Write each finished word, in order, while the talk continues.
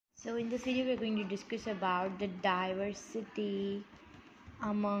So in this video we are going to discuss about the diversity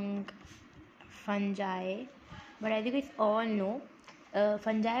among fungi. But as you guys all know,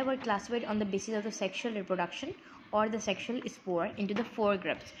 fungi were classified on the basis of the sexual reproduction or the sexual spore into the four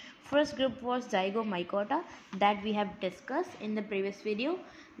groups. First group was zygomycota that we have discussed in the previous video.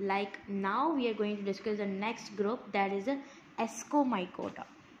 Like now we are going to discuss the next group, that is the ascomycota.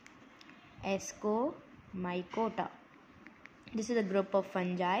 Ascomycota. This is a group of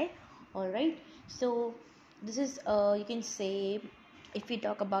fungi. All right, so this is you can say, if we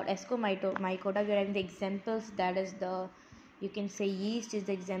talk about ascomycota, we are having the examples, that is the, you can say, yeast is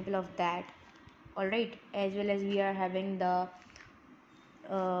the example of that. All right, as well as we are having the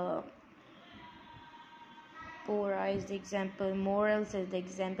pora is the example, morels is the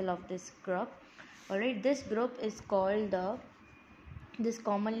example of this group. All right, this group is called this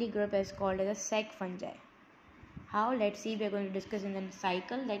commonly group is called as a sac fungi. How? Let's see. We are going to discuss in the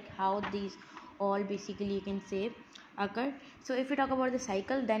cycle, like how these all basically, you can say, occur. So if we talk about the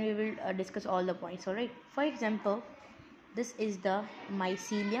cycle, then we will discuss all the points. All right, for example, this is the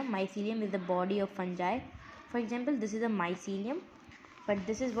mycelium. Mycelium is the body of fungi. For example, this is the mycelium, but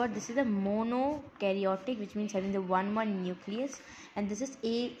this is what, this is the monokaryotic, which means having the one nucleus, and this is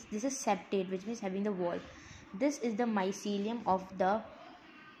septate, which means having the wall. This is the mycelium of the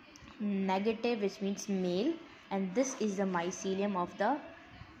negative, which means male, and this is the mycelium of the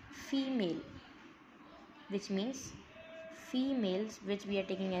female, which means females, which we are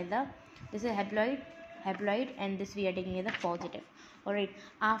taking as the, this is haploid, and this we are taking as the positive. All right,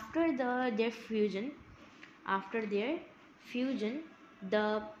 after their fusion,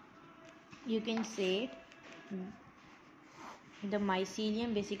 the, you can say, the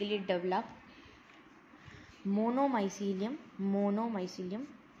mycelium basically develop monomycelium.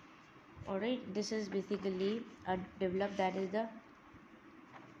 All right, this is basically developed, that is the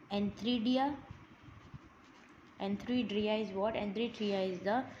antheridia. Antheridia is what? Antheridia is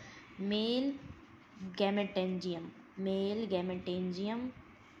the male gametangium,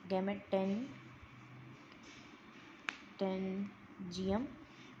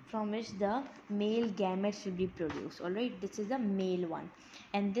 from which the male gametes will be produced. All right, this is the male one,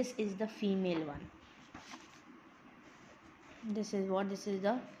 and this is the female one. This is what? This is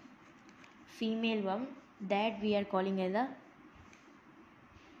the female one, that we are calling as a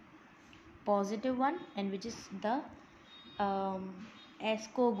positive one, and which is the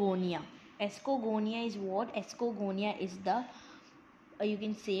ascogonia. Ascogonia is what? Ascogonia is the you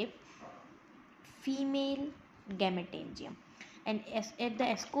can say female gametangium, and at the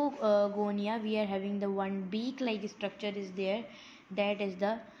ascogonia we are having the one beak like structure is there, that is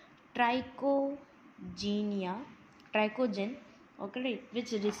the trichogen. Okay,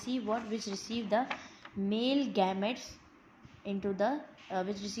 which receive what? Which receive the male gametes into the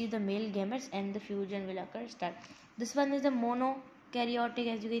which receive the male gametes, and the fusion will occur start. This one is the monokaryotic,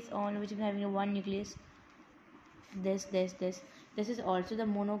 as you guys all know, which is having a one nucleus. This is also the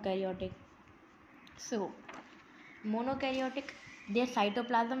monokaryotic. So monokaryotic, their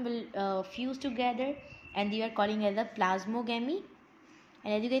cytoplasm will fuse together, and they are calling as the plasmogamy.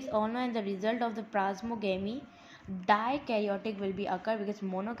 And as you guys all know, and the result of the plasmogamy, dikaryotic will be occur, because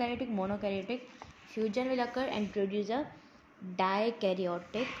monokaryotic fusion will occur and produce a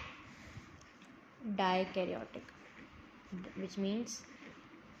dikaryotic, which means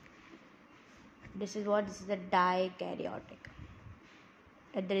this is what? This is the dikaryotic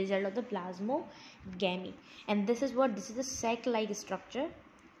at the result of the plasmogamy. And this is what? This is the sac like structure.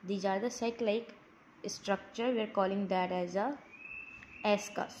 These are the sac like structure. We are calling that as a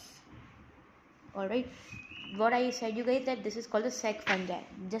ascus. All right, what I said you guys, that this is called the sac fungi,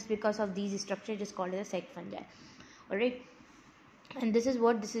 just because of these structures it is called as a sac fungi. All right, and this is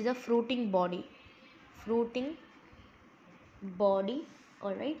what? This is a fruiting body. All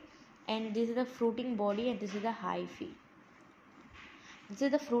right, and this is the fruiting body, and this is the hyphae. This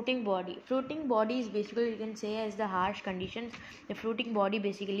is the fruiting body. Fruiting body is basically, you can say, as the harsh conditions, the fruiting body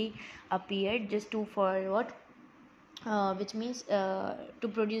basically appeared just to for what, which means to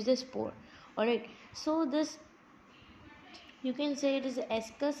produce the spore. All right, so this, you can say, it is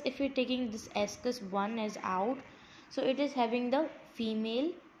ascus. If you're taking this ascus one as out, so it is having the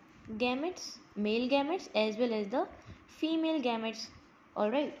female gametes, male gametes, as well as the female gametes. All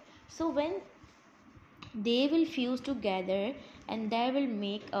right, so when they will fuse together, and they will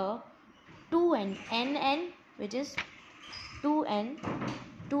make a 2n, which is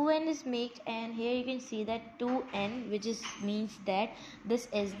 2n is made, and here you can see that 2n, which is means that this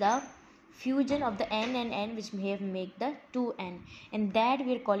is the fusion of the n and n, which may have make the 2n, and that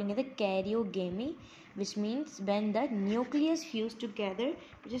we are calling it the karyogamy, which means when the nucleus fused together,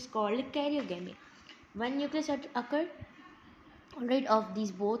 which is called karyogamy. One nucleus occur, right, of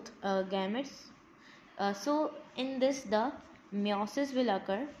these both gametes. So in this the meiosis will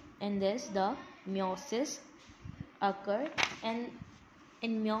occur. In this the meiosis occur, and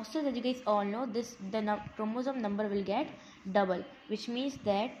in meiosis, as you guys all know, this the chromosome number will get double, which means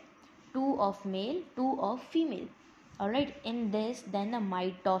that 2 of male, 2 of female. Alright, in this then the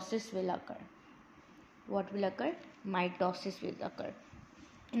mitosis will occur. What will occur? Mitosis will occur.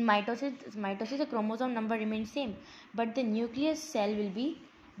 In mitosis the chromosome number remains same, but the nucleus cell will be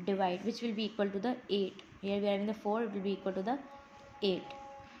divided, which will be equal to the 8. Here we are having the 4, it will be equal to the 8.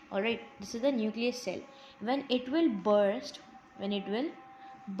 Alright, this is the nucleus cell. When it will burst and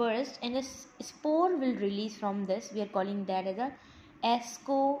the spore will release from this, we are calling that as a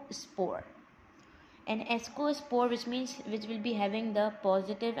ascospore. An ascospore, which will be having the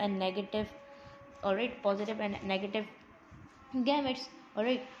positive and negative, alright, positive and negative gametes.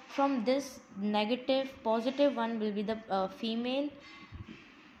 Alright, from this positive one will be the female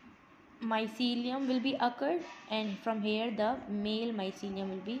mycelium will be occurred, and from here the male mycelium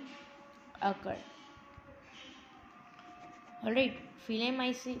will be occurred. Alright, female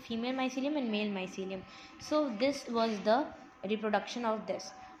mycelium and male mycelium. So this was the reproduction of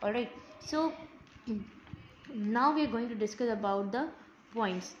this. Alright, so now we are going to discuss about the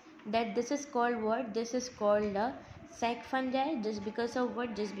points, that this is called what? This is called the sac fungi, just because of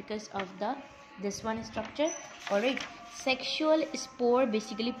what? Just because of the this one structure. Alright, sexual spore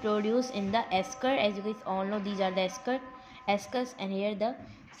basically produced in the esker. As you guys all know, these are the eskers, and here the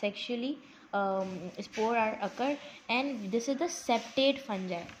sexually spore are occur, and this is the septate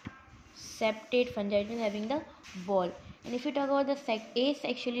fungi. Septate fungi is having the ball. And if you talk about the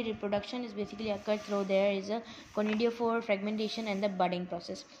asexually reproduction, is basically occurs through there is a conidiophore fragmentation and the budding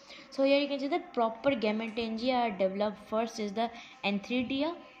process. So here you can see the proper gametangia are developed. First is the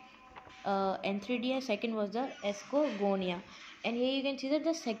antheridia, second was the escogonia, and here you can see that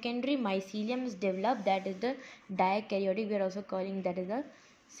the secondary mycelium is developed, that is the dikaryotic, we are also calling that is the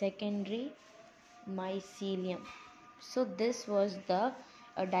secondary mycelium. So this was the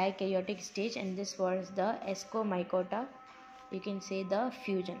dikaryotic stage, and this was the ascomycota, you can say the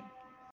fusion.